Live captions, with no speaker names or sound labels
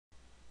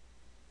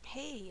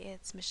Hey,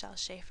 it's Michelle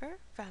Schaefer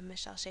from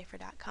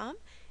michelleschaefer.com.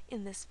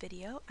 In this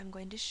video, I'm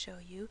going to show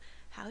you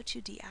how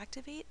to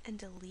deactivate and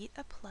delete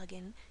a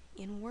plugin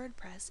in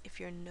WordPress if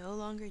you're no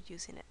longer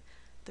using it.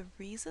 The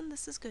reason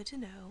this is good to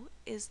know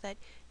is that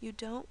you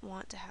don't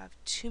want to have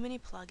too many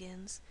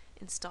plugins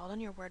installed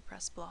on your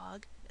WordPress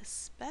blog,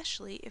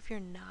 especially if you're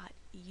not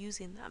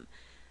using them.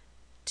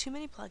 Too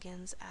many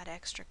plugins add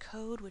extra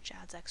code, which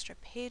adds extra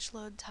page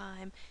load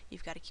time.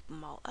 You've got to keep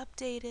them all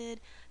updated.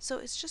 So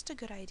it's just a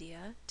good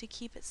idea to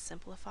keep it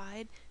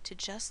simplified to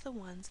just the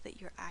ones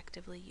that you're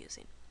actively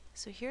using.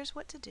 So here's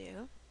what to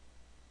do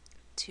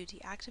to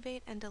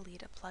deactivate and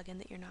delete a plugin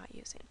that you're not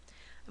using.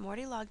 I'm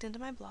already logged into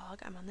my blog.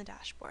 I'm on the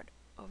dashboard.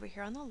 Over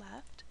here on the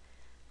left,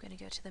 I'm going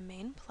to go to the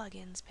main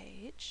plugins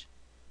page.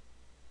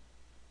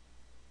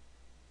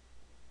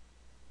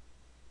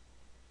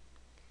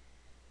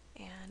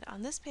 And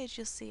on this page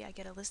you'll see I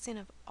get a listing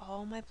of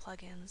all my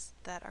plugins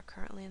that are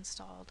currently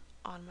installed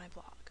on my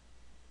blog.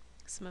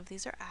 Some of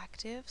these are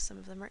active, some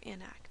of them are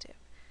inactive.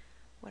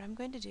 What I'm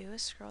going to do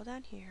is scroll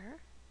down here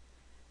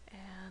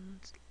and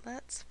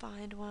let's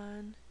find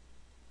one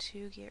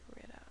to get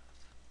rid of.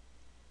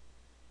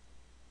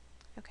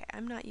 Okay,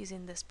 I'm not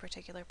using this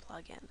particular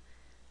plugin,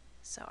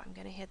 so I'm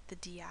going to hit the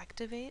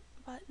deactivate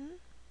button.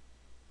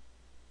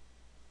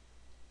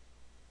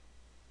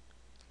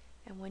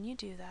 And when you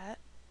do that,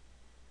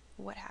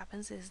 what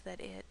happens is that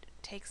it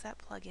takes that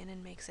plugin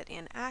and makes it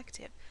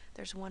inactive.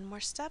 There's one more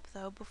step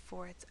though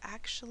before it's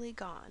actually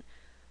gone,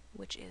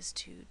 which is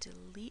to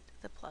delete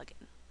the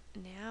plugin.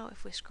 Now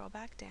if we scroll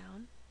back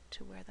down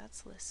to where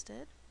that's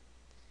listed,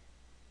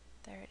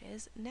 there it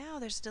is. Now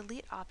there's a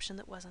delete option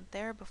that wasn't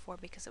there before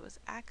because it was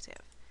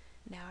active.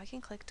 Now I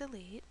can click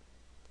delete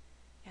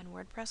and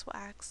WordPress will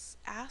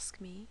ask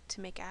me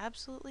to make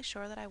absolutely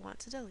sure that I want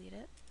to delete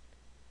it.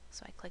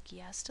 So I click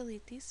yes,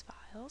 delete these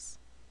files.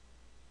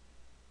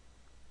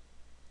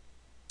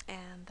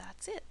 And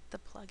that's it. The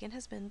plugin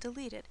has been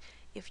deleted.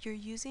 If you're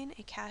using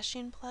a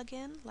caching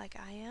plugin like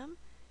I am,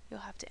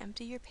 you'll have to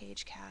empty your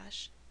page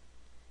cache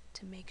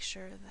to make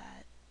sure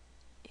that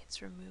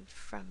it's removed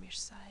from your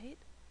site.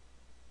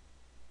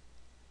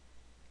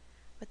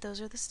 But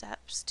those are the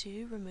steps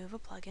to remove a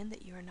plugin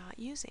that you are not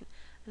using.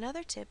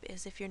 Another tip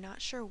is if you're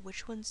not sure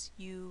which ones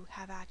you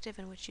have active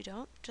and which you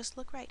don't, just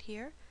look right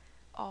here.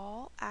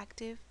 All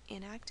active,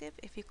 inactive.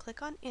 If you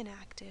click on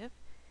inactive,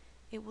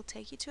 it will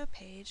take you to a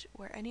page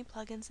where any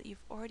plugins that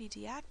you've already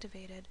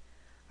deactivated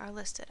are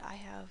listed. I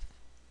have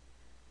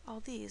all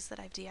these that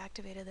I've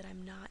deactivated that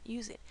I'm not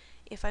using.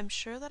 If I'm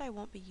sure that I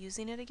won't be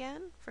using it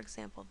again, for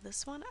example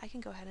this one, I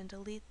can go ahead and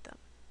delete them.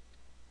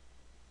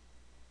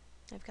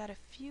 I've got a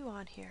few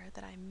on here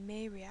that I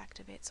may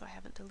reactivate, so I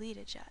haven't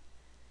deleted yet.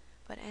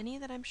 But any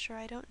that I'm sure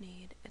I don't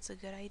need, it's a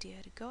good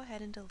idea to go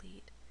ahead and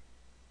delete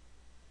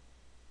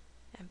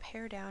and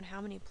pare down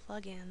how many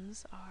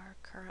plugins are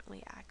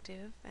currently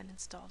active and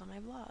installed on my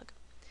blog.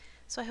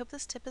 So I hope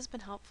this tip has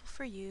been helpful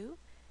for you,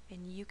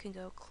 and you can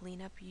go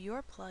clean up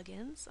your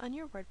plugins on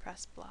your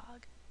WordPress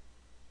blog.